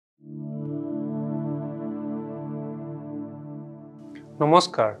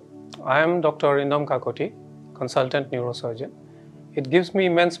Namaskar, I am Dr. Arindam Kakoti, consultant neurosurgeon. It gives me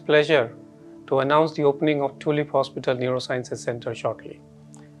immense pleasure to announce the opening of Tulip Hospital Neurosciences Centre shortly.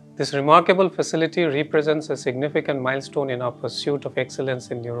 This remarkable facility represents a significant milestone in our pursuit of excellence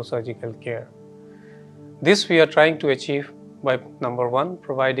in neurosurgical care. This we are trying to achieve by number one,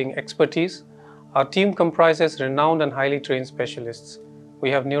 providing expertise. Our team comprises renowned and highly trained specialists. We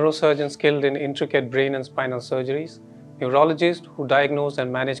have neurosurgeons skilled in intricate brain and spinal surgeries, neurologists who diagnose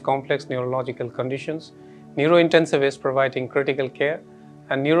and manage complex neurological conditions, neurointensivists providing critical care,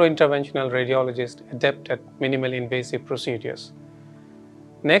 and neurointerventional radiologists adept at minimally invasive procedures.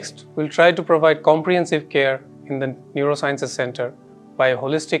 Next, we'll try to provide comprehensive care in the Neurosciences Centre by a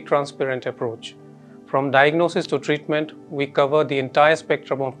holistic, transparent approach. From diagnosis to treatment, we cover the entire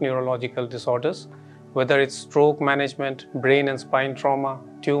spectrum of neurological disorders, whether it's stroke management, brain and spine trauma,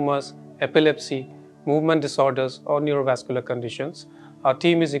 tumors, epilepsy, movement disorders, or neurovascular conditions. Our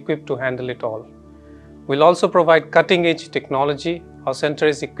team is equipped to handle it all. We'll also provide cutting-edge technology. Our center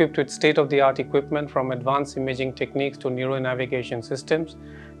is equipped with state-of-the-art equipment from advanced imaging techniques to neuro-navigation systems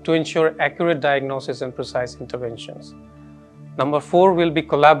to ensure accurate diagnosis and precise interventions. Number 4 will be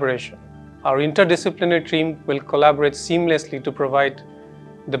collaboration. Our interdisciplinary team will collaborate seamlessly to provide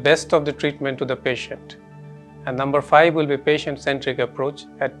the best of the treatment to the patient. And number 5 will be patient-centric approach.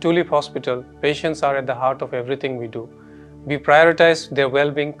 At Tulip Hospital, patients are at the heart of everything we do. We prioritize their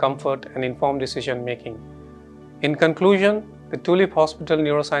well-being, comfort, and informed decision-making. In conclusion, the Tulip Hospital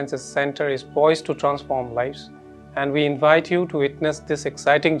Neurosciences Centre is poised to transform lives, and we invite you to witness this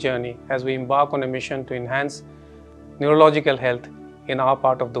exciting journey as we embark on a mission to enhance neurological health in our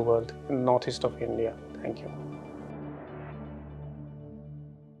part of the world, in the northeast of India. Thank you.